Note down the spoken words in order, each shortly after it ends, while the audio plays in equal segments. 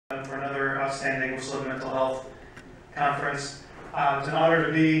for another outstanding Muslim mental health conference. It's an honor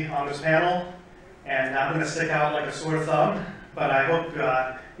to be on this panel, and I'm going to stick out like a sore thumb, but I hope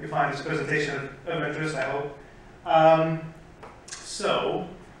you find this presentation of interest, I hope. So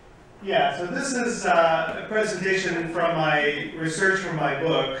this is a presentation from my research from my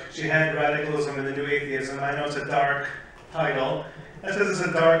book, Jihad, Radicalism, and the New Atheism. I know it's a dark title. That's because it's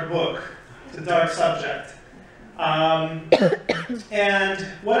a dark book. It's a dark subject. And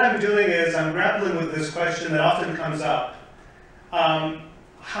what I'm doing is I'm grappling with this question that often comes up.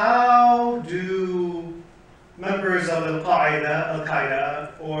 How do members of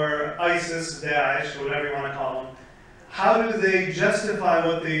Al-Qaeda, or ISIS, Daesh, or whatever you want to call them, how do they justify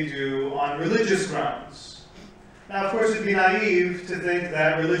what they do on religious grounds? Now, of course, it'd be naive to think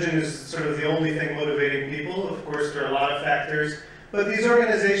that religion is sort of the only thing motivating people. Of course, there are a lot of factors. But these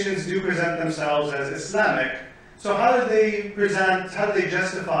organizations do present themselves as Islamic. So how do they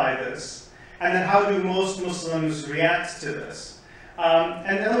justify this? And then how do most Muslims react to this?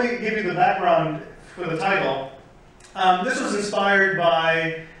 And let me give you the background for the title. This was inspired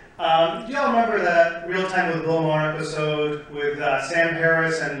by, do y'all remember that Real Time with Bill Maher episode with Sam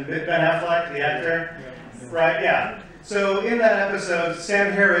Harris and Ben Affleck, the actor? Yeah. Right, yeah. So in that episode,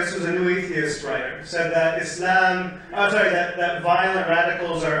 Sam Harris, who's a New Atheist writer, said that that violent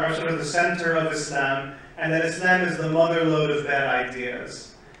radicals are sort of the center of Islam, and that Islam is the motherlode of bad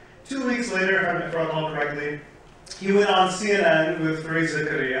ideas. 2 weeks later, if I recall correctly, he went on CNN with Fareed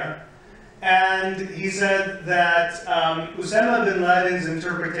Zakaria, and he said that Osama bin Laden's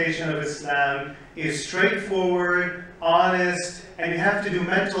interpretation of Islam is straightforward, honest, and you have to do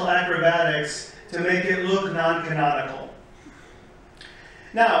mental acrobatics to make it look non-canonical.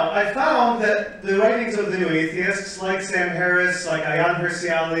 Now, I found that the writings of the New Atheists, like Sam Harris, like Ayaan Hirsi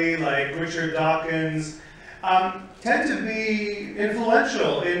Ali, like Richard Dawkins, tend to be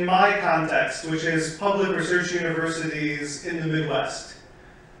influential in my context, which is public research universities in the Midwest.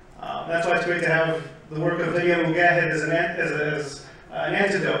 That's why it's great to have the work of Daniel Mujahid as an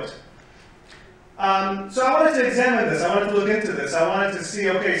antidote. So I wanted to examine this. I wanted to look into this. I wanted to see,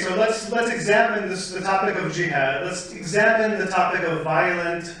 okay, so let's examine the topic of jihad. Let's examine the topic of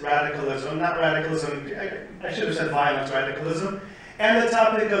violent radicalism, not radicalism, I should have said violent radicalism, and the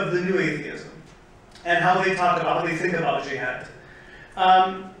topic of the new atheism, and how they think about jihad.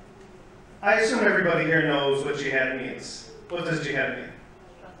 I assume everybody here knows what jihad means. What does jihad mean?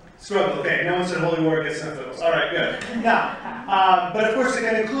 Struggle. Okay, no one said holy war against infidels. All right, good. Now, but of course it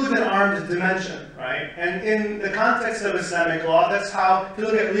can include an armed dimension, right? And in the context of Islamic law, that's how, if you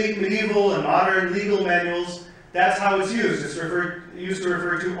look at medieval and modern legal manuals, that's how it's used. It's used to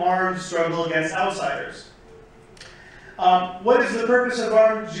refer to armed struggle against outsiders. What is the purpose of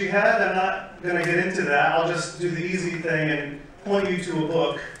armed jihad? I'm not going to get into that. I'll just do the easy thing and point you to a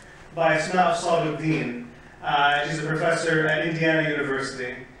book by Asma Saduddin. She's a professor at Indiana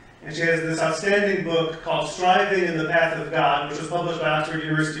University. And she has this outstanding book called Striving in the Path of God, which was published by Oxford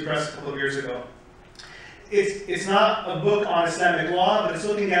University Press a couple of years ago. It's not a book on Islamic law, but it's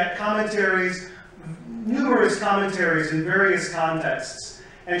looking at commentaries, numerous commentaries in various contexts,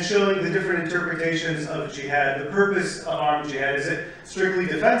 and showing the different interpretations of jihad, the purpose of armed jihad. Is it strictly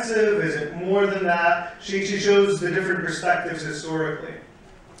defensive? Is it more than that? She shows the different perspectives historically.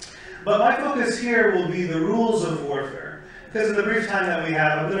 But my focus here will be the rules of warfare. Because in the brief time that we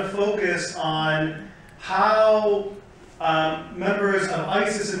have, I'm going to focus on how members of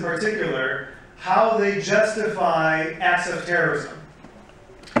ISIS in particular, how they justify acts of terrorism.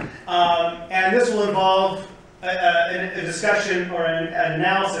 And this will involve a discussion or an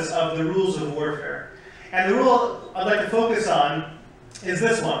analysis of the rules of warfare. And the rule I'd like to focus on is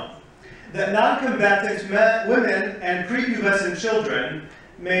this one, that non-combatant women and prepubescent children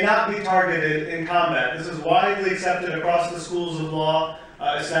may not be targeted in combat. This is widely accepted across the schools of law,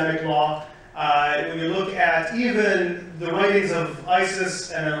 Islamic law. When you look at even the writings of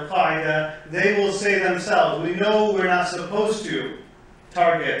ISIS and Al-Qaeda, they will say themselves, we know we're not supposed to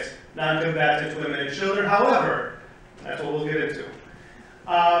target non-combatant women and children. However, that's what we'll get into.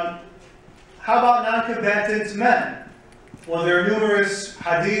 How about non-combatant men? Well, there are numerous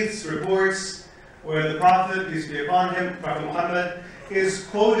hadiths, reports, where the Prophet, peace be upon him, Prophet Mohammad, is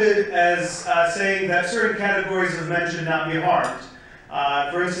quoted as saying that certain categories of men should not be harmed.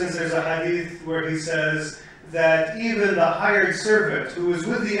 For instance, there's a hadith where he says that even the hired servant who is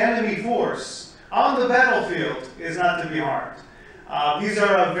with the enemy force on the battlefield is not to be harmed. These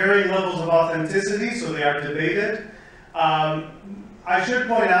are of varying levels of authenticity, so they are debated. I should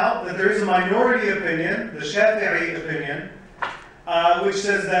point out that there is a minority opinion, the Shafi'i opinion, which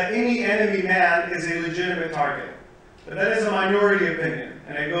says that any enemy man is a legitimate target. But that is a minority opinion,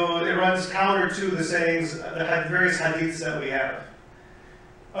 and it runs counter to the sayings, the various hadiths that we have.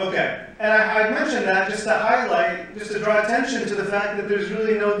 Okay, and I mentioned that just to highlight, just to draw attention to the fact that there's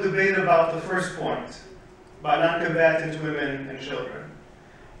really no debate about the first point, about non-combatant women and children.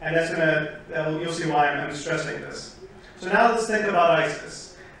 And that's you'll see why I'm stressing this. So now let's think about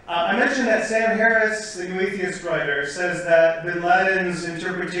ISIS. I mentioned that Sam Harris, the New Atheist writer, says that bin Laden's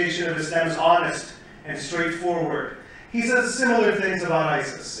interpretation of Islam is honest and straightforward. He says similar things about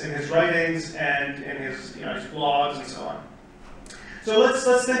ISIS in his writings and in his, his blogs and so on. So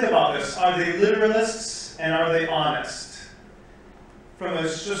let's think about this. Are they literalists and are they honest?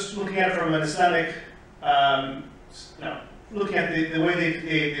 Just looking at it from an Islamic, looking at the way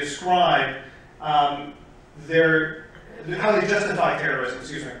they describe how they justify terrorism,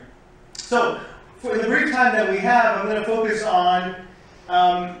 excuse me. So, for the brief time that we have, I'm going to focus on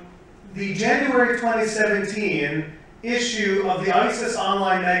the January 2017 issue of the ISIS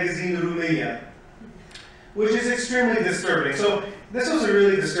online magazine Rumiyya, which is extremely disturbing. So, this was a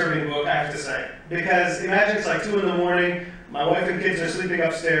really disturbing book, I have to say, because imagine it's like 2 in the morning, my wife and kids are sleeping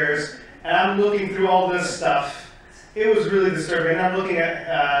upstairs, and I'm looking through all this stuff. It was really disturbing. I'm looking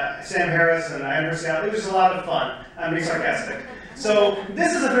at Sam Harris and I understand. It was just a lot of fun. I'm being sarcastic. So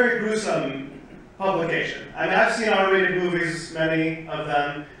this is a very gruesome publication. I mean, I've seen R-rated movies, many of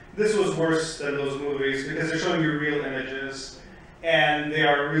them. This was worse than those movies because they're showing you real images, and they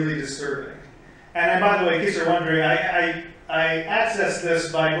are really disturbing. And by the way, in case you're wondering, I accessed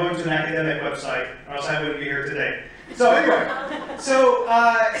this by going to an academic website, or else I wouldn't be here today. So anyway,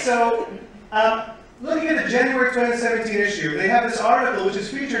 looking at the January 2017 issue, they have this article which is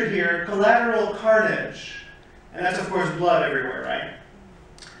featured here, Collateral Carnage. And that's, of course, blood everywhere, right?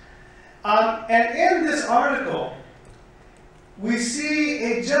 And in this article, we see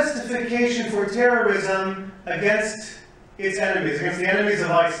a justification for terrorism against its enemies, against the enemies of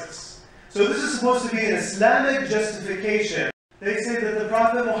ISIS. So this is supposed to be an Islamic justification. They say that the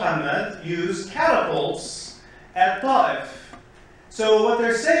Prophet Muhammad used catapults at Ta'if. So what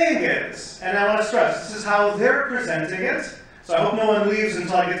they're saying is, and I want to stress, this is how they're presenting it. So I hope no one leaves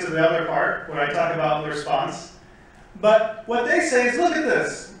until I get to the other part, where I talk about the response. But what they say is, look at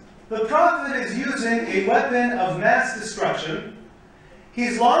this. The Prophet is using a weapon of mass destruction.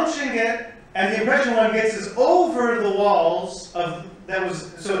 He's launching it, and the impression one gets is over the walls of,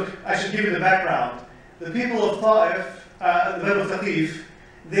 so I should give you the background. The people of Ta'if, the Banu Thaqif,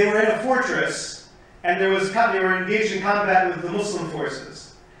 they were in a fortress, and they were engaged in combat with the Muslim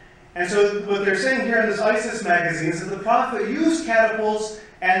forces. And so what they're saying here in this ISIS magazine is that the Prophet used catapults,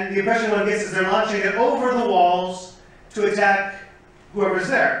 and the impression one gets is they're launching it over the walls to attack whoever's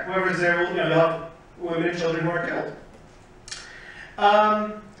there. Whoever's there will, help women and children who are killed.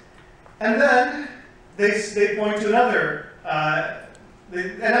 And then they point to another,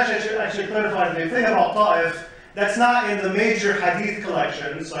 and actually I should clarify the thing about Ta'if. That's not in the major hadith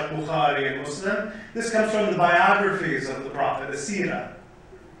collections like Bukhari and Muslim. This comes from the biographies of the Prophet, the Sirah.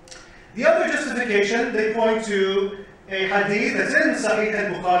 The other justification, they point to a hadith that's in Sahih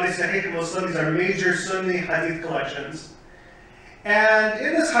al-Bukhari, Sahih Muslim. These are major Sunni hadith collections. And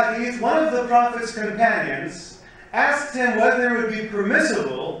in this hadith, one of the Prophet's companions asked him whether it would be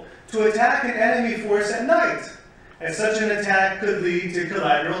permissible to attack an enemy force at night, as such an attack could lead to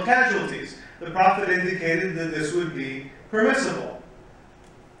collateral casualties. The Prophet indicated that this would be permissible.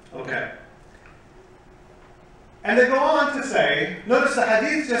 Okay. And they go on to say, notice the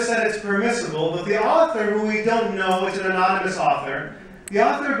hadith just said it's permissible, but the author, who we don't know, it's an anonymous author, the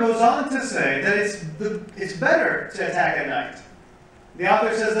author goes on to say that it's better to attack at night. The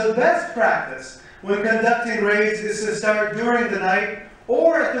author says the best practice when conducting raids is to start during the night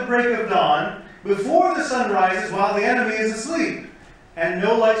or at the break of dawn, before the sun rises while the enemy is asleep, and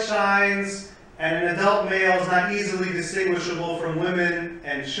no light shines, and an adult male is not easily distinguishable from women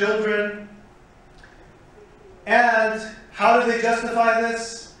and children. And how do they justify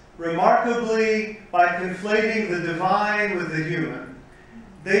this? Remarkably, by conflating the divine with the human.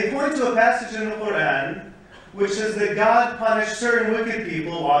 They point to a passage in the Quran which says that God punished certain wicked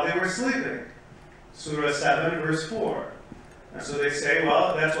people while they were sleeping. Surah 7, verse 4. And so they say,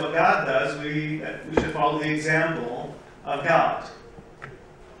 well, that's what God does. We should follow the example of God.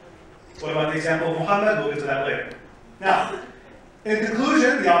 What about the example of Muhammad? We'll get to that later. Now, in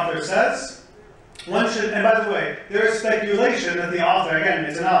conclusion, the author says, one should, and by the way, there is speculation that the author, again,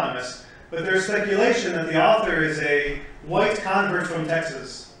 it's anonymous, but there is speculation that the author is a white convert from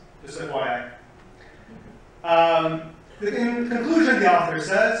Texas, just FYI. In conclusion, the author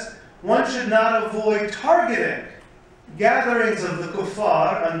says, one should not avoid targeting gatherings of the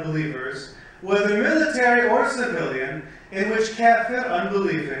kuffar, unbelievers, whether military or civilian, in which kafir,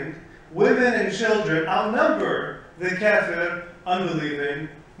 unbelieving, women and children outnumber the kafir, unbelieving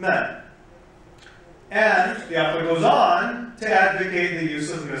men. And the author goes on to advocate the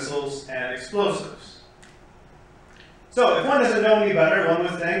use of missiles and explosives. So if one doesn't know any better, one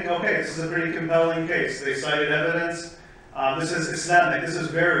would think, okay, this is a pretty compelling case. They cited evidence. This is Islamic. This is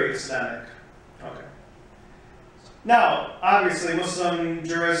very Islamic. Okay. Now, obviously, Muslim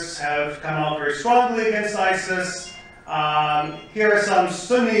jurists have come out very strongly against ISIS. Here are some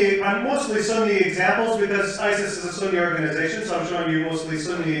Sunni, mostly Sunni examples, because ISIS is a Sunni organization, so I'm showing you mostly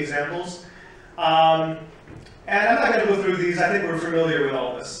Sunni examples. And I'm not going to go through these. I think we're familiar with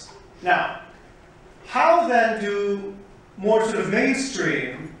all this. Now, how then do more sort of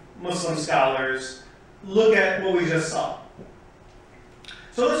mainstream Muslim scholars look at what we just saw?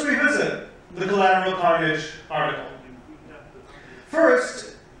 So let's revisit the collateral carnage article.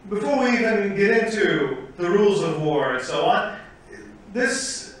 First, before we even get into the rules of war and so on,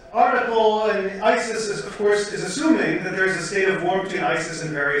 this article, and ISIS is, of course, is assuming that there's a state of war between ISIS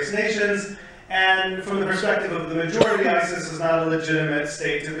and various nations, and from the perspective of the majority, ISIS is not a legitimate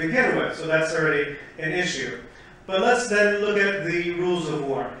state to begin with, so that's already an issue. But let's then look at the rules of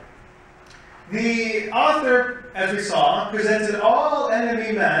war. The author, as we saw, presented all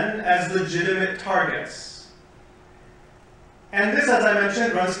enemy men as legitimate targets. And this, as I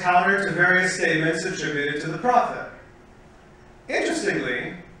mentioned, runs counter to various statements attributed to the Prophet.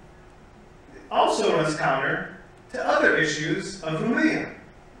 Interestingly, also runs counter to other issues of Umayyah.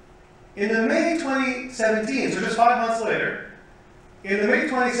 In the May 2017, so just 5 months later, in the May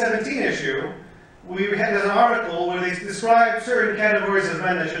 2017 issue, we had an article where they described certain categories of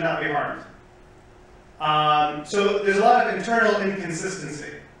men that should not be harmed. So there's a lot of internal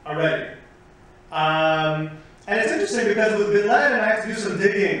inconsistency already. And it's interesting because with bin Laden, I have to do some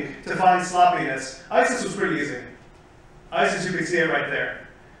digging to find sloppiness. ISIS was pretty easy. ISIS, you can see it right there.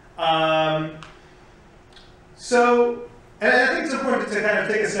 And I think it's important to kind of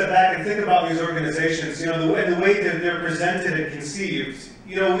take a step back and think about these organizations, you know, the way that they're presented and conceived.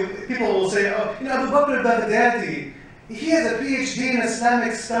 You know, people will say, oh, you know, Abu Bakr al-Baghdadi, he has a PhD in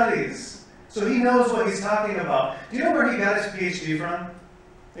Islamic studies, so he knows what he's talking about. Do you know where he got his PhD from?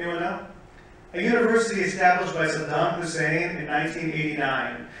 Anyone know? A university established by Saddam Hussein in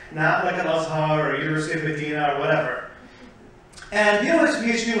 1989, not like Al-Azhar or University of Medina or whatever. And you know what his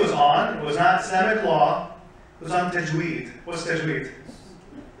PhD was on? It was not Islamic law. It was on tajweed. What's tajweed?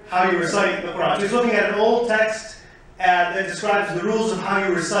 How you recite the Quran. So he's looking at an old text that describes the rules of how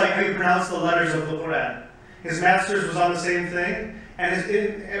you recite, how you pronounce the letters of the Quran. His master's was on the same thing. And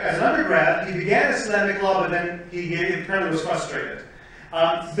as an undergrad, he began Islamic law, but then he apparently was frustrated.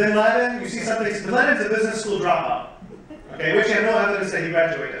 Bin Laden, you see something, Bin Laden's a business school dropout, okay, which you have no evidence that he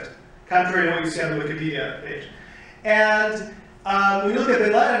graduated, contrary to what you see on the Wikipedia page. And when you look at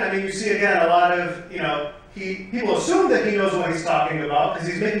Bin Laden, I mean, you see again a lot of, you know, people assume that he knows what he's talking about because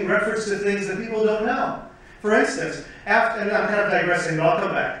he's making reference to things that people don't know. For instance, and I'm kind of digressing, but I'll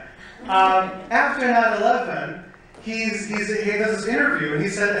come back. After 9/11, he does this interview, and he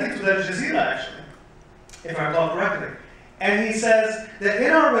said, I think it was at Jihad actually, if I recall correctly. And he says that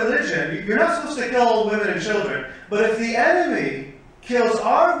in our religion, you're not supposed to kill women and children, but if the enemy kills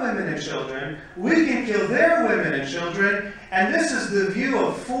our women and children, we can kill their women and children. And this is the view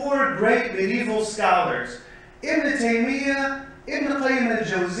of 4 great medieval scholars, Ibn Taymiyyah, Ibn Qayyim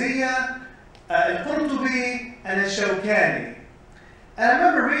al-Jawziyah, al-Qurtubi, and al-Shawkani. And I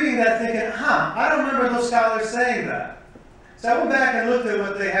remember reading that thinking, I don't remember those scholars saying that. So I went back and looked at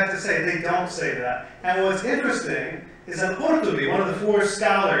what they have to say. They don't say that. And what's interesting is that Qurtubi, one of the 4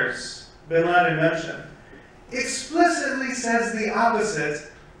 scholars Bin Laden mentioned, explicitly says the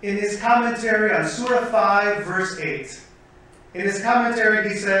opposite in his commentary on Surah 5, verse 8. In his commentary,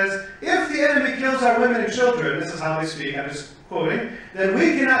 he says, if the enemy kills our women and children, this is how they speak, I'm just quoting, then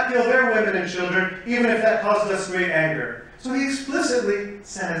we cannot kill their women and children, even if that causes us great anger. So he explicitly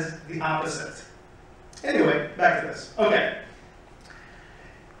says the opposite. Anyway, back to this. Okay.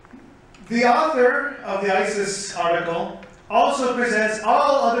 The author of the ISIS article also presents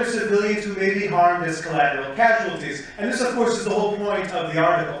all other civilians who may be harmed as collateral casualties. And this, of course, is the whole point of the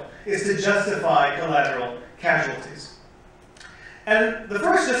article, is to justify collateral casualties. And the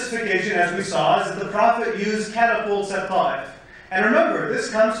first justification, as we saw, is that the Prophet used catapults at Ta'if. And remember, this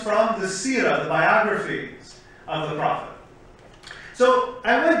comes from the seerah, the biographies of the Prophet. So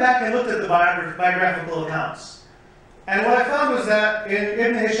I went back and looked at the biographical accounts. And what I found was that in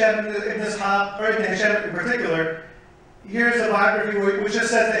Ibn Hisham, Ibn Ishaq, or Ibn Hisham in particular, here's a biography which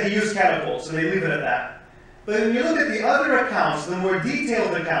just says that he used catapults, and they leave it at that. But when you look at the other accounts, the more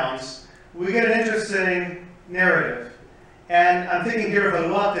detailed accounts, we get an interesting narrative. And I'm thinking here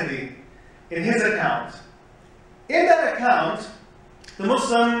of al-Waqidi, in his account. In that account, the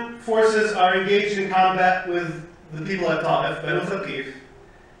Muslim forces are engaged in combat with the people at Ta'if, Banu Thaqif.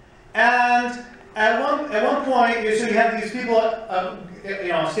 And at one point, so you have these people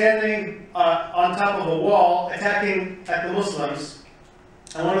standing on top of a wall, attacking at the Muslims.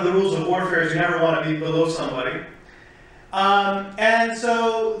 And one of the rules of warfare is you never want to be below somebody. And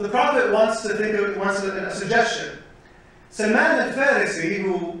so the Prophet wants a suggestion. Salman al-Farisi,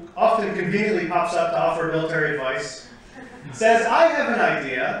 who often conveniently pops up to offer military advice, says, I have an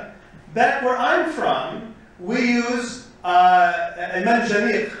idea that where I'm from, we use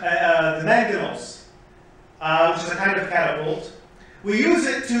al-manjaniq, the mangonels, which is a kind of catapult. We use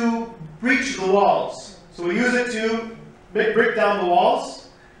it to breach the walls. So we use it to break down the walls.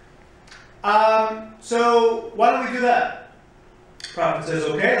 So why don't we do that? The Prophet says,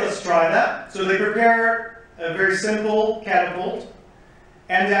 okay, let's try that. So they prepare a very simple catapult.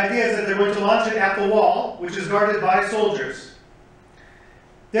 And the idea is that they're going to launch it at the wall, which is guarded by soldiers.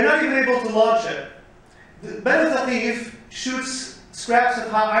 They're not even able to launch it. Banu Thaqif shoots scraps of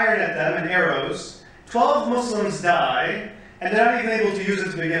hot iron at them and arrows. 12 Muslims die, and they're not even able to use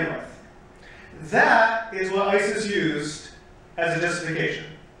it to begin with. That is what ISIS used as a justification.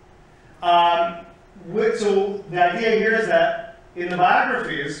 So the idea here is that in the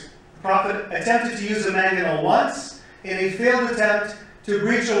biographies, the Prophet attempted to use a mangonel once in a failed attempt to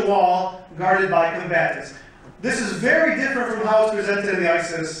breach a wall guarded by combatants. This is very different from how it's presented in the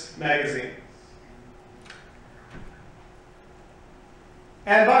ISIS magazine.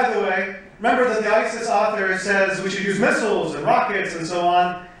 And by the way, remember that the ISIS author says we should use missiles and rockets and so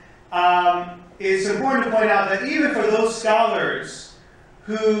on. It's important to point out that even for those scholars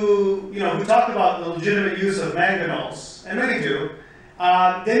who talk about the legitimate use of mangonels, and many do,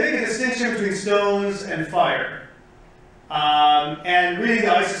 they make a distinction between stones and fire. And reading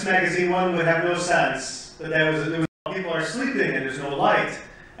the ISIS magazine, one would have no sense that people are sleeping and there's no light.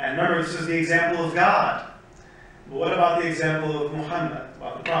 And remember, this is the example of God. But what about the example of Muhammad,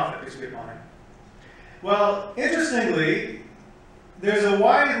 about the Prophet, peace be upon him? Well, interestingly, there's a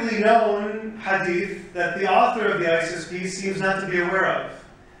widely known hadith that the author of the ISIS piece seems not to be aware of.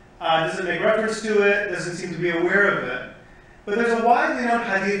 Doesn't make reference to it, doesn't seem to be aware of it. But there's a widely known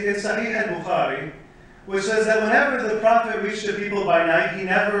hadith in Sahih al-Bukhari, which says that whenever the Prophet reached the people by night, he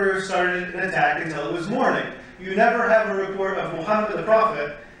never started an attack until it was morning. You never have a report of Muhammad the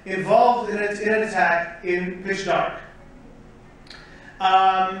Prophet involved in an attack in pitch dark.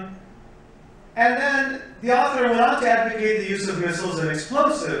 And then the author went on to advocate the use of missiles and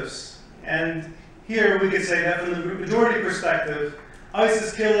explosives. And here we could say that from the majority perspective,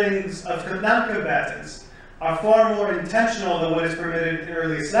 ISIS killings of non-combatants are far more intentional than what is permitted in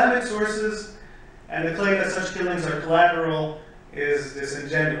early Islamic sources, and the claim that such killings are collateral is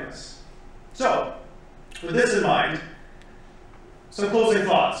disingenuous. So, with this in mind, some closing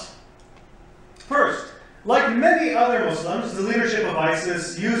thoughts. First, like many other Muslims, the leadership of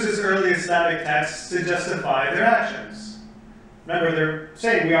ISIS uses early Islamic texts to justify their actions. Remember, they're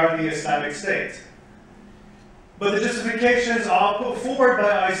saying we are the Islamic State. But the justifications all put forward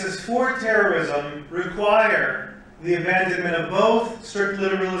by ISIS for terrorism require the abandonment of both strict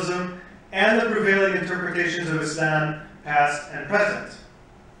literalism and the prevailing interpretations of Islam, past and present.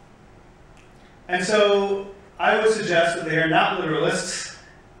 And so I would suggest that they are not literalists.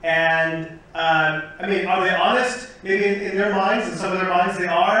 And I mean, are they honest? Maybe in their minds, in some of their minds they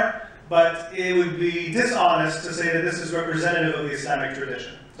are, but it would be dishonest to say that this is representative of the Islamic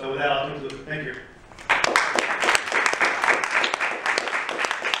tradition. So with that, I'll conclude. Thank you.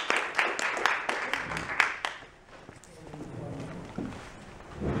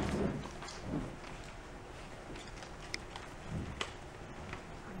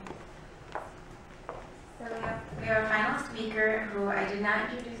 Who I did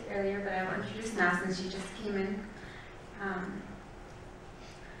not introduce earlier, but I will introduce now since she just came in.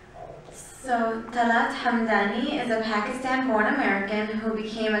 So Talat Hamdani is a Pakistan-born American who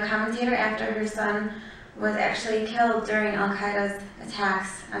became a commentator after her son was actually killed during Al-Qaeda's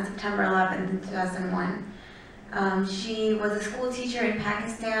attacks on September 11th in 2001. She was a school teacher in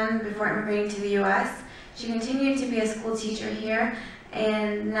Pakistan before immigrating to the U.S. She continued to be a school teacher here,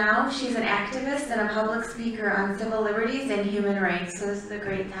 and now she's an activist and a public speaker on civil liberties and human rights. So this is a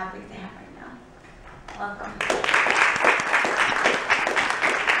great topic to have right now. Welcome.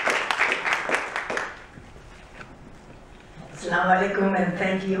 Assalamu alaikum, and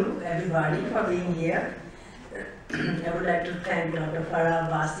thank you everybody for being here. I would like to thank Dr. Farah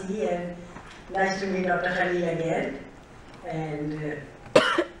Basi, and nice to meet Dr. Khalil again, and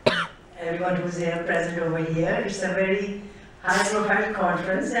everyone who's here present over here. It's a very high-profile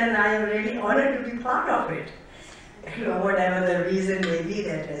conference, and I am really honored to be part of it. You know, whatever the reason may be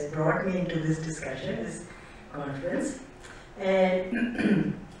that has brought me into this discussion, this conference.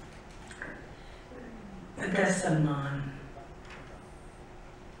 And that's Salman.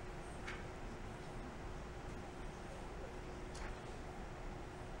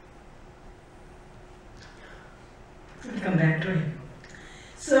 We'll come back to him.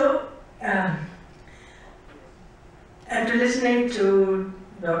 So, after listening to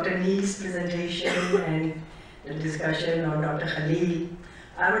Dr. Neil's presentation and the discussion on Dr. Khalil,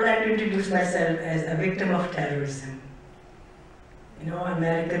 I would like to introduce myself as a victim of terrorism. You know,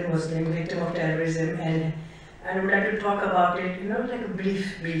 American Muslim victim of terrorism, and I would like to talk about it, you know, like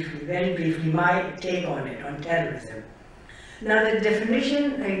briefly, very briefly, my take on it, on terrorism. Now, the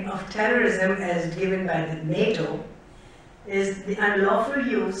definition of terrorism as given by the NATO is the unlawful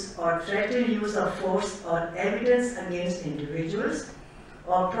use or threatened use of force or evidence against individuals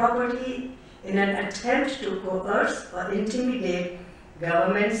or property in an attempt to coerce or intimidate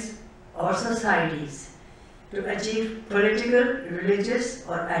governments or societies to achieve political, religious,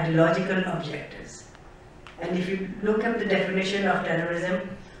 or ideological objectives. And if you look up the definition of terrorism,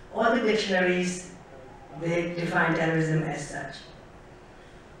 all the dictionaries, they define terrorism as such.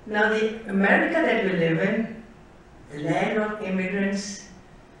 Now, the America that we live in, the land of immigrants,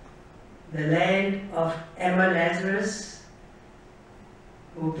 the land of Emma Lazarus,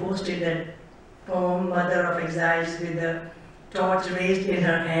 who posted that poem, Mother of Exiles, with the torch raised in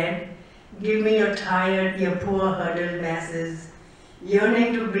her hand. Give me your tired, your poor huddled masses,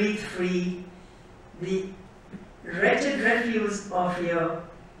 yearning to breathe free, the wretched refuse of your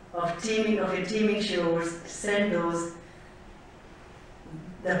teeming shores. Send those,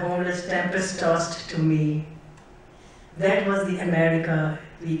 the homeless tempest tossed to me. That was the America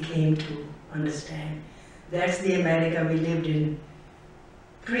we came to understand. That's the America we lived in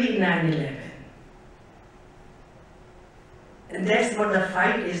pre-9/11. And that's what the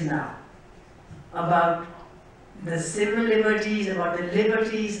fight is now, about the civil liberties, about the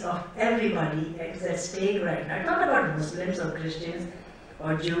liberties of everybody. It's at stake right now. It's not about Muslims or Christians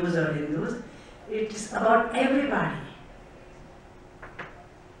or Jews or Hindus. It's about everybody.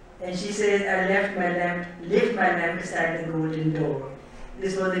 And she says, I left my lamp beside the golden door.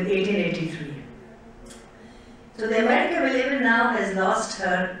 This was in 1883. So the America we live in now has lost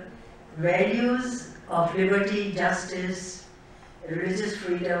her values of liberty, justice, religious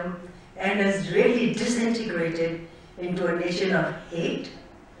freedom, and has really disintegrated into a nation of hate,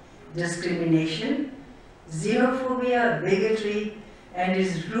 discrimination, xenophobia, bigotry, and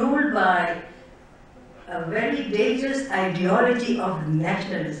is ruled by a very dangerous ideology of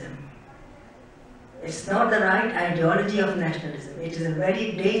nationalism. It's not the right ideology of nationalism. It is a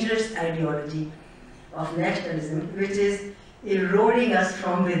very dangerous ideology of nationalism, which is eroding us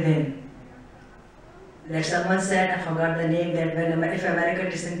from within. Like someone said, I forgot the name, that if America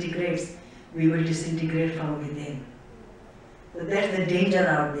disintegrates, we will disintegrate from within. So that's the danger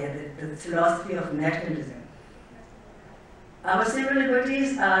out there, the philosophy of nationalism. Our civil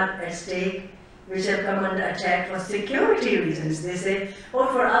liberties are at stake, which have come under attack for security reasons. They say, oh,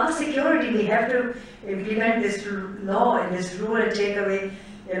 for our security, we have to implement this law and this rule and take away,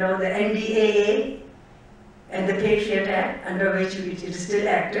 you know, the NDAA and the Patriot Act, under which it is still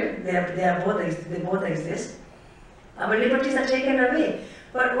active. They both exist. Our liberties are taken away.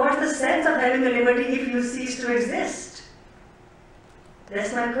 But what's the sense of having a liberty if you cease to exist?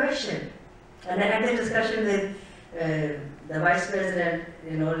 That's my question. And I had a discussion with the Vice President,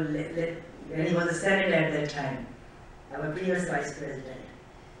 you know, when he was a senator at that time, our previous Vice President.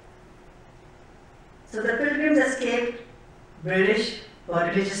 So the Pilgrims escaped British for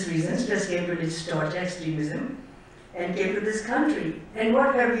religious reasons, to escape religious torture, extremism, and came to this country. And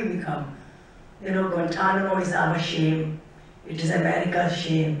what have we become? You know, Guantanamo is our shame. It is America's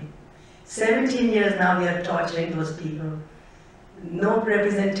shame. 17 years now we are torturing those people. No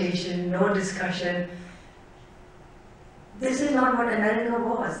representation, no discussion. This is not what America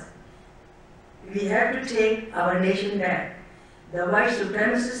was. We have to take our nation back. The white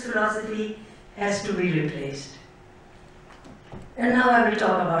supremacist philosophy has to be replaced. And now I will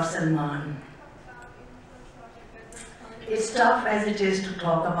talk about Salman. It's tough as it is to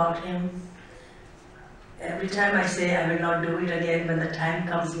talk about him. Every time I say I will not do it again when the time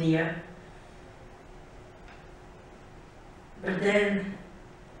comes near. But then,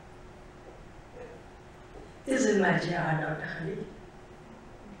 this is my jihad, Dr. Khalil.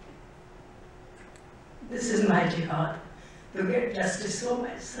 This is my jihad, to get justice for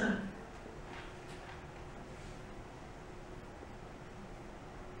my son.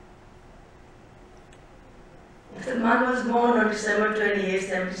 Salman was born on December 28,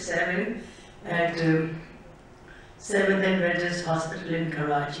 77 at 7th and Regis Hospital in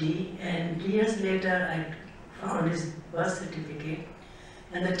Karachi, and years later I found his birth certificate,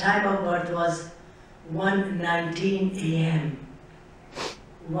 and the time of birth was 1:19 a.m.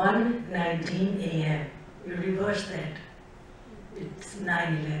 1:19 a.m. You reverse that, it's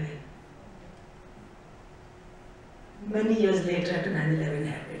 9/11. Many years later, 9/11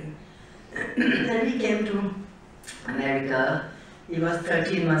 happened. Then he came to America. He was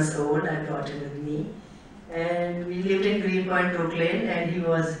 13 months old. I brought him with me. And we lived in Greenpoint, Brooklyn, and he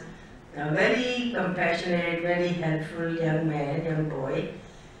was a very compassionate, very helpful young man, young boy.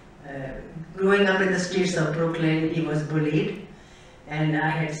 Growing up in the streets of Brooklyn, he was bullied. And I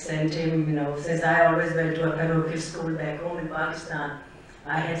had sent him, since I always went to a parochial school back home in Pakistan,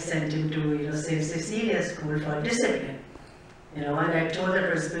 I had sent him to, St. Cecilia School for discipline. And I told the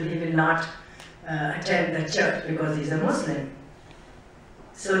principal he will not attend the church because he's a Muslim.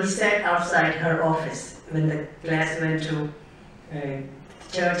 So he sat outside her office. When the class went to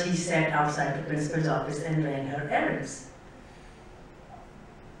church, he sat outside the principal's office and ran her errands.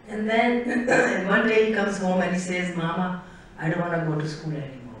 And then one day he comes home and he says, "Mama, I don't want to go to school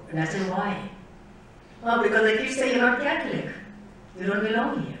anymore." And I said, "Why?" "Oh, because the kids say you're not Catholic. You don't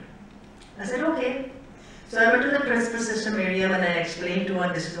belong here." I said, "Okay." So I went to the principal sister Miriam and I explained to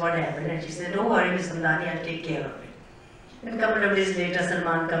her this is what happened, and she said, "Don't worry, Miss Hamdani, I'll take care of it." And a couple of days later,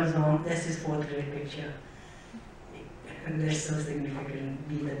 Salman comes home. That's his 4th grade picture. And that's so significant,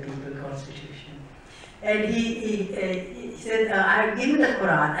 Be the People Constitution. And he said, "Give me the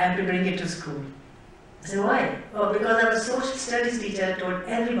Quran, I have to bring it to school." I said, "Why?" "Oh, because our social studies teacher told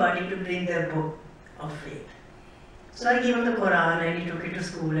everybody to bring their book of faith." So I gave him the Quran and he took it to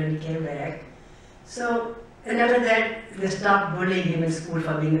school and he came back. So, and after that, they stopped bullying him in school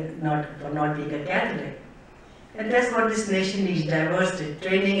for not being a Catholic. And that's what this nation needs, diversity,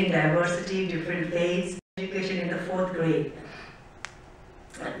 training in diversity, different faiths, education in the 4th grade.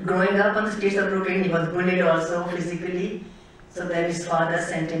 Growing up on the streets of Brooklyn, he was bullied also physically. So then his father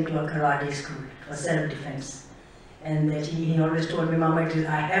sent him to a karate school for self-defense. And that he always told me, "Mama,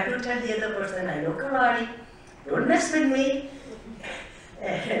 I have to tell the other person I know karate. Don't mess with me."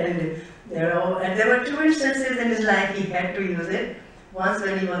 And there were 2 instances in his life he had to use it. Once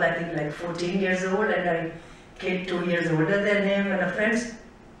when he was, I think, like 14 years old, and a kid 2 years older than him, and a friend's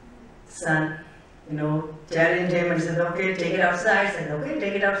son, challenged him and said, "Okay, take it outside." I said, "Okay,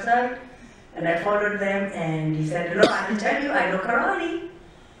 take it outside." And I followed them, and he said, "I can tell you, I know karate.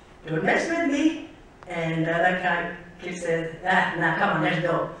 Don't mess with me." And the other kid said, "Nah, come on, let's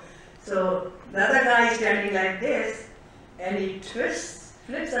go." So the other guy is standing like this, and he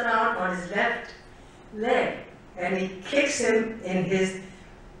flips around on his left leg, and he kicks him in his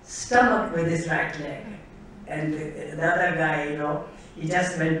stomach with his right leg. And the other guy, he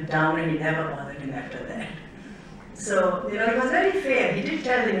just went down and he never bothered him after that. So, he was very fair. He did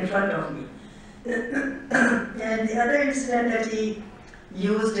tell him in front of me. And the other incident that he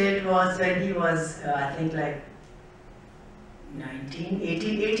used it was when he was, I think, like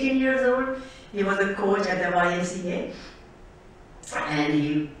 18 years old. He was a coach at the YMCA. And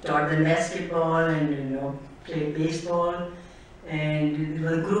he taught them basketball and, played baseball. And there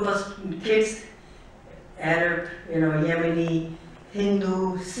was a group of kids, Arab, Yemeni,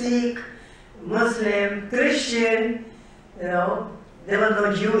 Hindu, Sikh, Muslim, Christian, there was no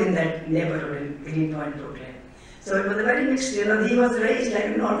Jew in that neighborhood in Greenpoint, Brooklyn. So it was a very mixed, he was raised like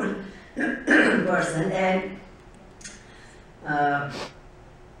a normal person, and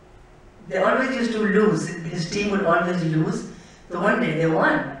they always used to lose. His team would always lose. So one day they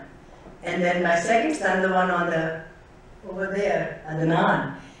won. And then my second son, the one over there, Adnan,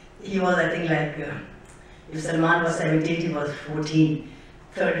 he was, I think, like, if Salman was 17, he was 14,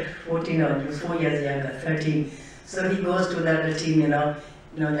 or he was 4 years younger, 13. So he goes to the other team, like,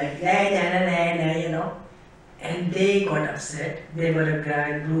 and they got upset. They were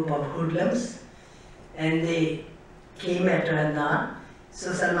a group of hoodlums, and they came after Adnan.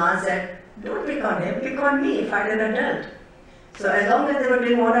 So Salman said, "Don't pick on him, pick on me, fight an adult." So as long as they were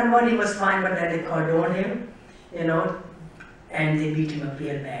doing one-on-one, he was fine, but then they cordoned him, and they beat him up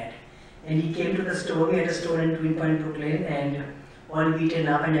real bad. And he came to the store. We had a store in Greenpoint, Brooklyn, and all beaten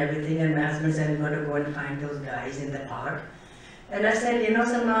up and everything. And my husband said, "We're going to go and find those guys in the park." And I said,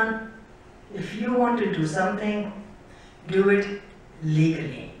 Salman, if you want to do something, do it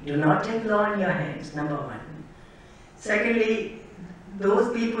legally. Do not take law in your hands, number one. Secondly,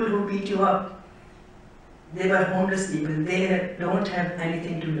 those people who beat you up, they were homeless people. They don't have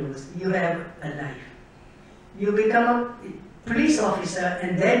anything to lose. You have a life. You become a police officer,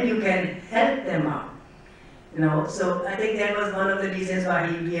 and then you can help them out. So I think that was one of the reasons why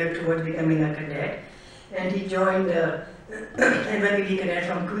he veered towards becoming a cadet. And he joined NYPD cadet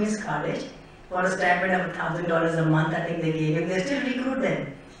from Queen's College for a stipend of $1,000 a month. I think they gave him. They still recruit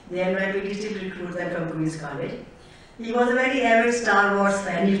them. The NYPD still recruits them from Queen's College. He was a very avid Star Wars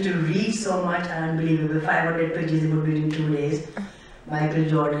fan. He used to read so much, unbelievable. 500 pages he would read in 2 days. Michael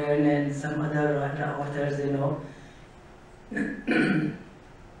Jordan and some other authors,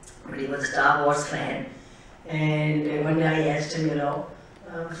 But he was a Star Wars fan. And one day I asked him,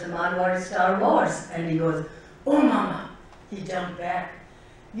 Salman, what is Star Wars? And he goes, oh mama. He jumped back.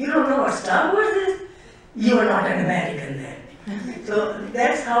 You don't know what Star Wars is? You are not an American then. So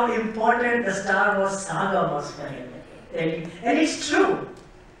that's how important the Star Wars saga was for him. And it's true.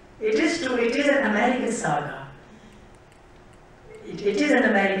 It is true. It is an American saga. It is an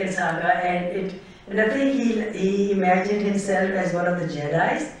American saga, and I think he imagined himself as one of the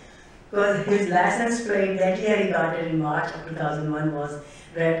Jedis, because his license plate that year he got it in March of 2001 was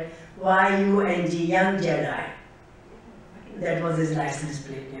read YUNG, Young Jedi. That was his license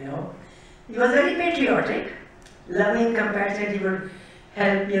plate, He was very patriotic, loving, compassionate. He would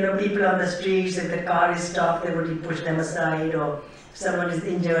help, people on the streets. If the car is stopped, they would push them aside, or if someone is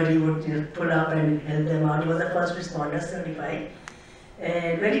injured, he would pull up and help them out. He was a first responder, certified,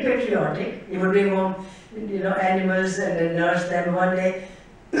 and very patriotic. He would bring home, animals and then nurse them. One day,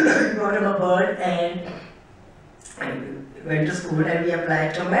 brought him a bird and went to school, and we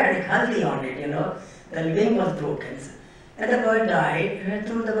applied turmeric, haldi on it, The wing was broken. And the bird died, and I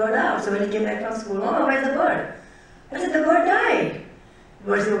threw the bird out. So when he came back from school, Mama, where's the bird? I said, the bird died. The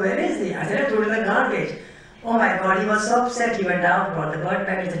bird said, where is he? I said, I threw it in the garbage. Oh my God, he was so upset. He went out, brought the bird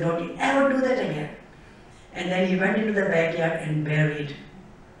back, and said, don't you ever do that again. And then he went into the backyard and buried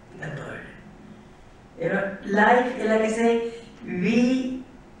the bird. Life, like I say, we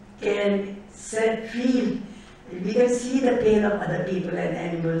can feel, we can see the pain of other people and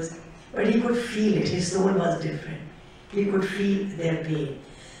animals, but he could feel it. His soul was different. He could feel their pain.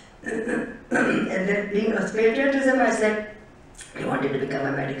 And then being a patriotism, I said, he wanted to become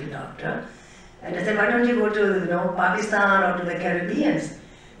a medical doctor. And I said, why don't you go to Pakistan or to the Caribbeans?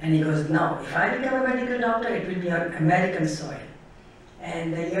 And he goes, no, if I become a medical doctor, it will be on American soil.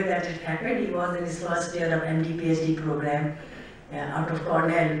 And the year that it happened, he was in his first year of MD PhD program out of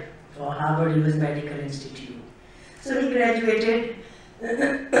Cornell for Harvard US Medical Institute. So he graduated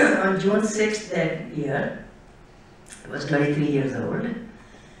on June 6th that year. He was 23 years old.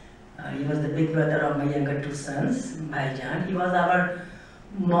 He was the big brother of my younger two sons, Bhaijan. He was our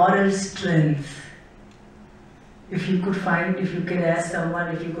moral strength. If you could ask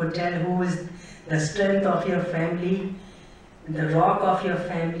someone, if you could tell who is the strength of your family, the rock of your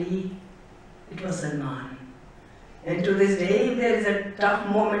family, it was Salman. And to this day, if there is a tough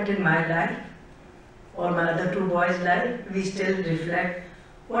moment in my life, or my other two boys' life, we still reflect,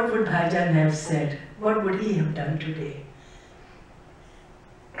 what would Bhaijan have said? What would he have done today?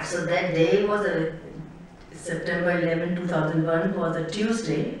 So that day was September 11, 2001, was a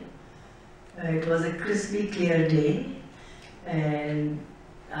Tuesday. It was a crispy, clear day, and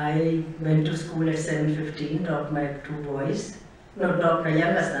I went to school at 7:15, dropped my two boys. Dropped my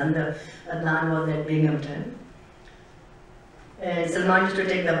younger son, Adnan was at Binghamton. And Salman used to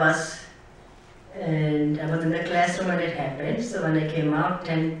take the bus, and I was in the classroom when it happened. So when I came out,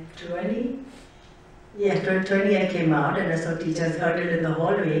 10:20 I came out, and I saw teachers huddled in the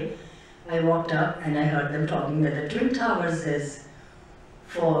hallway. I walked up and I heard them talking that the Twin Towers has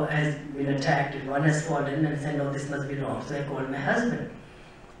been attacked, and one has fallen, and I said, no, this must be wrong. So I called my husband.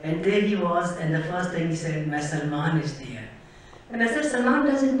 And there he was, and the first thing he said, my Salman is there. And I said, Salman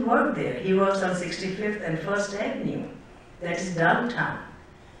doesn't work there. He works on 65th and 1st Avenue. That is downtown.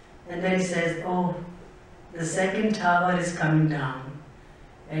 And then he says, oh, the second tower is coming down.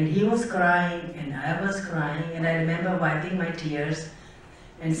 And he was crying, and I was crying, and I remember wiping my tears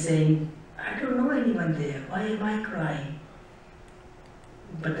and saying, I don't know anyone there. Why am I crying?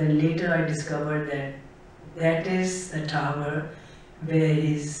 But then later I discovered that that is the tower where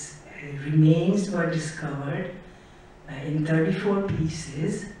his remains were discovered in 34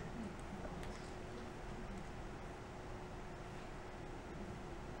 pieces.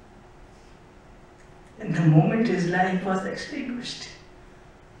 And the moment his life was extinguished,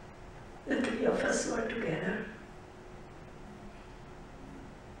 the three of us were together.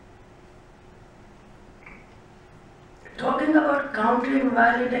 Talking about countering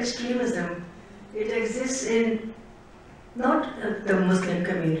violent extremism, it exists in not the Muslim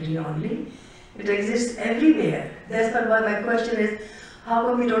community only, it exists everywhere. That's why my question is, how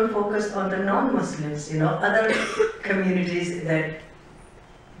come we don't focus on the non-Muslims, other communities that,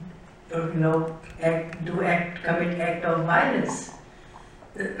 commit act of violence.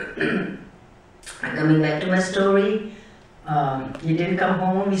 Coming back to my story, he didn't come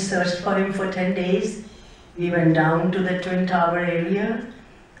home. We searched for him for 10 days. We went down to the Twin Tower area.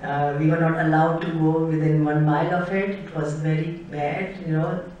 We were not allowed to go within 1 mile of it. It was very bad, you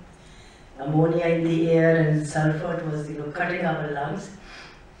know. Ammonia in the air and sulfur, it was, you know, cutting our lungs.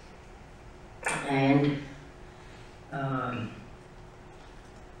 And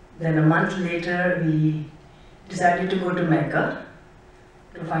then a month later, we decided to go to Mecca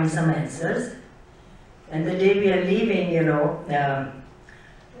to find some answers. And the day we are leaving, you know,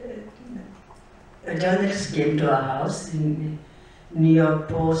 a journalist came to our house. In New York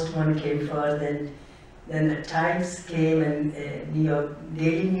Post, one came first, then the Times came, and New York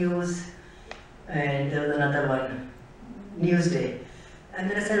Daily News, and there was another one, Newsday. And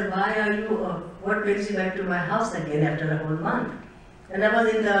then I said, why are you, what brings you back to my house again after a whole month? And I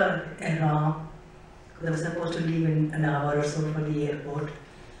was in the Iran, because I was supposed to leave in an hour or so for the airport.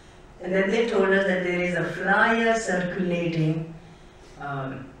 And then they told us that there is a flyer circulating,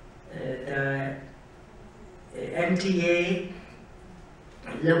 the MTA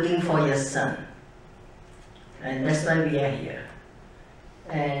looking for your son. And that's why we are here.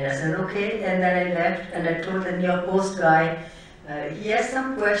 And I said, okay, and then I left and I told the New York Post guy, he has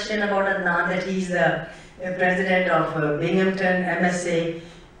some question about Adnan, that he's the president of Binghamton MSA.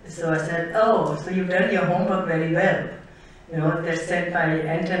 So I said, oh, so you've done your homework very well. You know, they sent my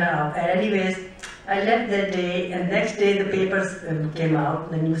antenna up. And anyways, I left that day, and next day the papers came out,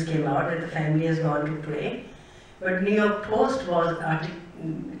 the news came out that the family has gone to pray. But New York Post was,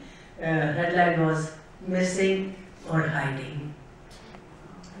 headline was, missing or hiding.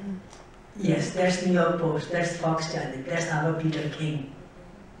 Yes, that's New York Post, that's Fox Channel, that's our Peter King.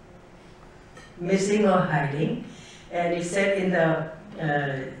 Missing or hiding. And it said in the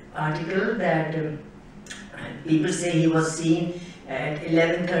article that people say he was seen at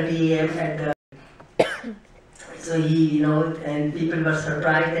 11:30 a.m. at the... So he, you know, and people were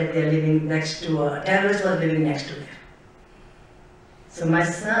surprised that they're living next to a terrorist was living next to them. So my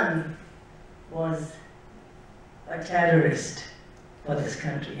son was a terrorist for this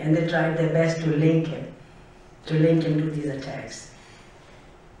country, and they tried their best to link him to these attacks.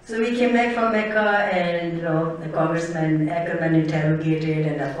 So we came back from Mecca, and you know, the Congressman Ackerman interrogated,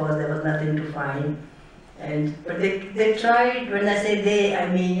 and of course there was nothing to find. But they tried. When I say they, I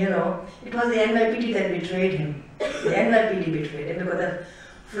mean, you know, it was the NYPD that betrayed him. The NYPD betrayed him because the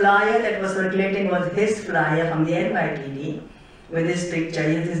flyer that was circulating was his flyer from the NYPD with his picture,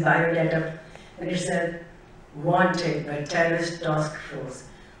 his biodata, and it said, wanted by terrorist task force,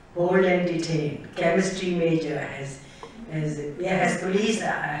 hold and detain, chemistry major, has police,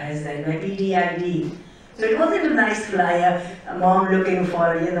 has NYPD ID. So it wasn't a nice flyer, a mom looking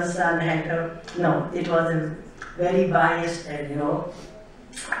for, you know, son hacker. No, it was a very biased, and you know.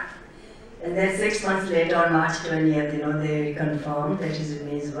 And then 6 months later, on March 20th, you know, they confirmed that his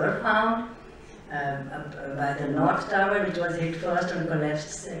remains were found by the North Tower, which was hit first and collapsed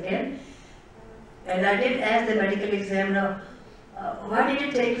second. And I did ask the medical examiner, why did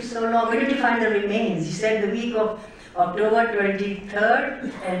it take you so long? Where did you find the remains? He said the week of October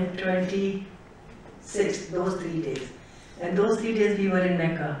 23rd and 26th, those 3 days. And those 3 days we were in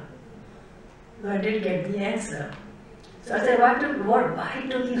Mecca. So I did get the answer. So I said, why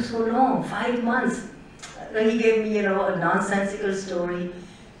took you so long? 5 months. So he gave me, you know, a nonsensical story.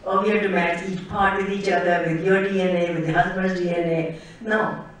 Oh, we had to match each part with each other, with your DNA, with the husband's DNA.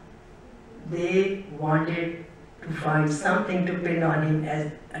 No. They wanted to find something to pin on him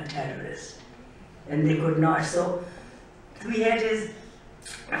as a terrorist. And they could not. So we had his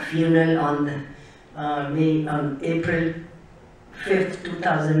funeral on April 5th,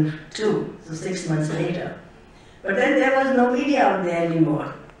 2002, so 6 months later. But then there was no media out there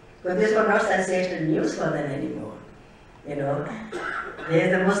anymore, because this was not sensational news for them anymore. You know,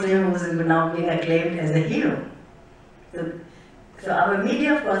 there's the Muslim who's now being acclaimed as a hero. So our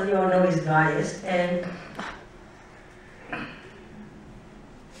media, of course, you all know, is biased. And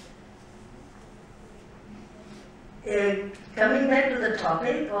coming back to the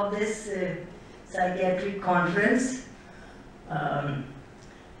topic of this psychiatric conference,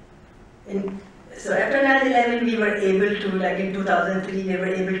 so after 9/11 we were able to, like in 2003, we were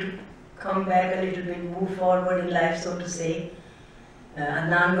able to come back a little bit, move forward in life, so to say.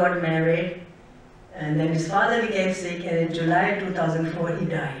 Adnan got married, and then his father became sick, and in July 2004 he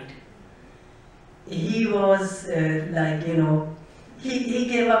died. He was like, you know, he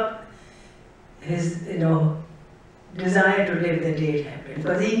gave up his, you know, desire to live the day it happened,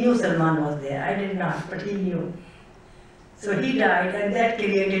 because he knew Salman was there. I did not, but he knew. So he died, and that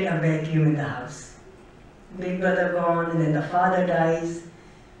created a vacuum in the house. big brother gone, and then the father dies,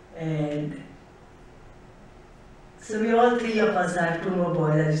 and so we all three of us, I have two more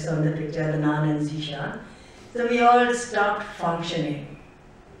boys, as you saw in the picture, Adnan and Zishan. So we all stopped functioning.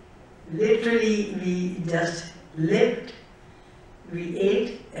 Literally, we just lived, we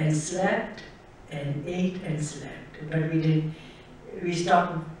ate and slept, and ate and slept. But we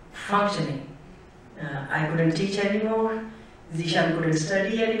stopped functioning. I couldn't teach anymore. Zishan couldn't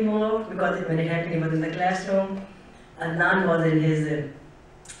study anymore because when it happened, he was in the classroom. Adnan was in his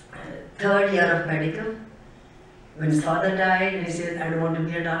third year of medical. When his father died, and he said, I don't want to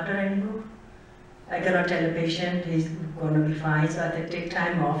be a doctor anymore. I cannot tell a patient he's going to be fine, so I had to take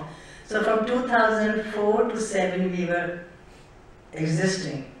time off. So from 2004 to 7, we were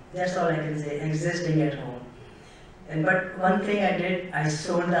existing. That's all I can say, existing at home. But one thing I did, I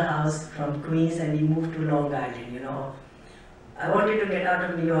sold the house from Queens and we moved to Long Island, you know. I wanted to get out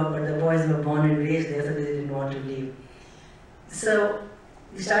of New York, but the boys were born and raised there, so they didn't want to leave. So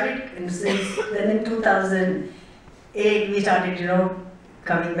we started, and since then in 2008, we started, you know,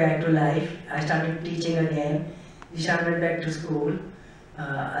 coming back to life. I started teaching again. Zishan went back to school.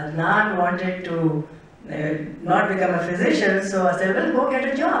 Adnan wanted to not become a physician, so I said, well, go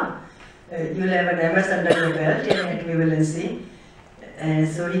get a job. You'll have an MS under your belt in equivalency. And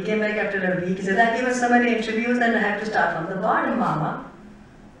so he came back after a week. He said, I've given so many interviews and I have to start from the bottom, Mama.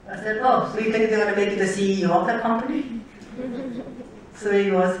 I said, oh, so you think they're going to make you the CEO of the company? So he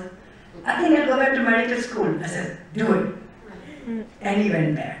goes, I think I'll go back to medical school. I said, do it. And he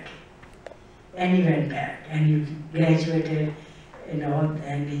went back. And he went back. And he graduated, you know,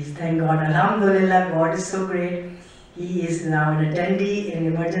 and he's, thank God, Alhamdulillah, God is so great. He is now an attendee in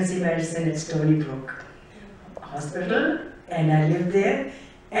emergency medicine at Stony Brook Hospital, and I live there.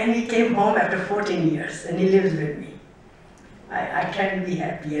 And he came home after 14 years, and he lives with me. I can't be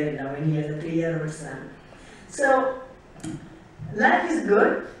happier now when he has a 3-year-old son. So, life is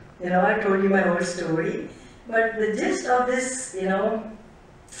good. You know, I told you my whole story. But the gist of this, you know,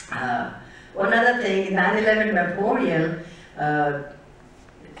 one other thing, 9/11 Memorial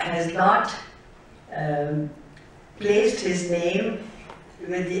has not placed his name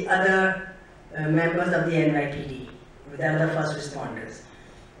with the other members of the NYPD, with the other first responders.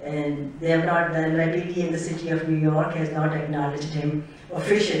 And they have not, the NYPD in the city of New York has not acknowledged him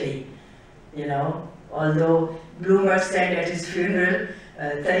officially, you know, although Bloomberg said at his funeral,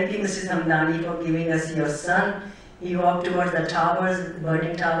 thank you, Mrs. Hamdani, for giving us your son. He walked towards the towers,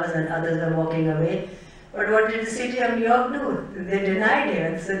 burning towers, and others were walking away. But what did the city of New York do? They denied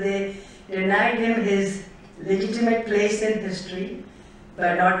him, and so they denied him his legitimate place in history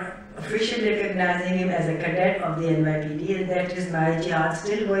by not officially recognizing him as a cadet of the NYPD, and that is my jihad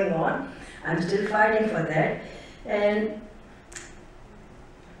still going on. I'm still fighting for that. And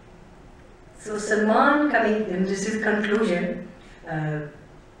so Salman coming, and this is conclusion,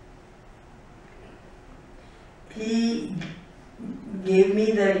 he gave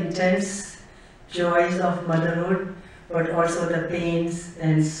me the intense joys of motherhood, but also the pains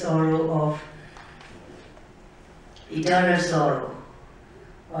and sorrow of, eternal sorrow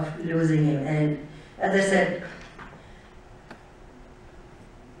of losing him. And as I said,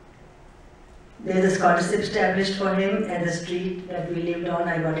 there's a scholarship established for him, and the street that we lived on,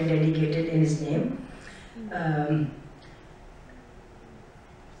 I got it dedicated in his name.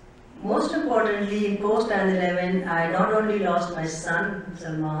 Most importantly, in post 9/11, I not only lost my son,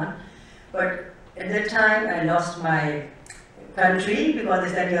 Salman, but at that time I lost my country because they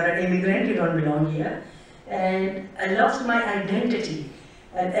said you're an immigrant, you don't belong here. And I lost my identity.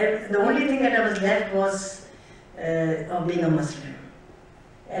 And the only thing that I was left was of being a Muslim.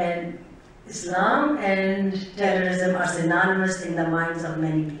 And Islam and terrorism are synonymous in the minds of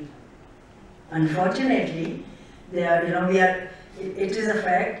many people. Unfortunately, they are, you know, it is a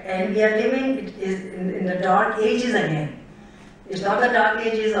fact, and we are living in the dark ages again. It's not the dark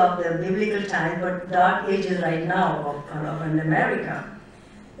ages of the biblical time, but dark ages right now of America.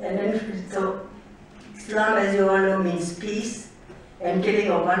 And then, so Islam, as you all know, means peace, and killing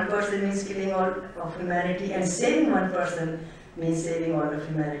of one person means killing all of humanity, and saving one person means saving all of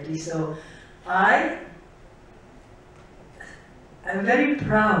humanity. So I am very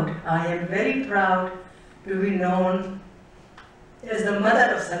proud to be known as the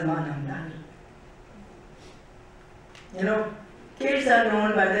mother of Salman Hamdani. You know, kids are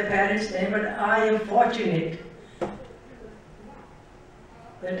known by their parents' name, but I am fortunate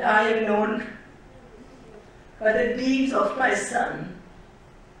that I am known by the deeds of my son.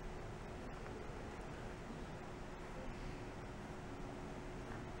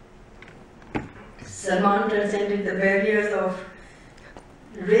 Salman transcended the barriers of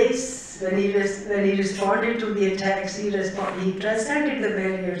race, when he responded to the attacks, he transcended the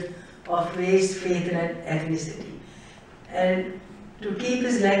barriers of race, faith, and ethnicity. And to keep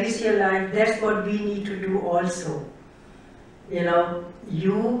his legacy alive, that's what we need to do also. You know,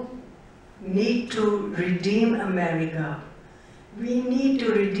 you need to redeem America. We need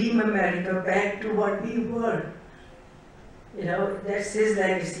to redeem America back to what we were. You know, that's his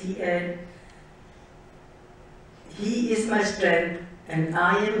legacy, and he is my strength, and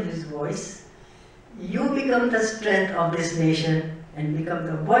I am his voice. You become the strength of this nation, and become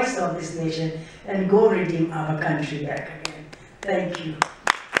the voice of this nation, and go redeem our country back again. Thank you.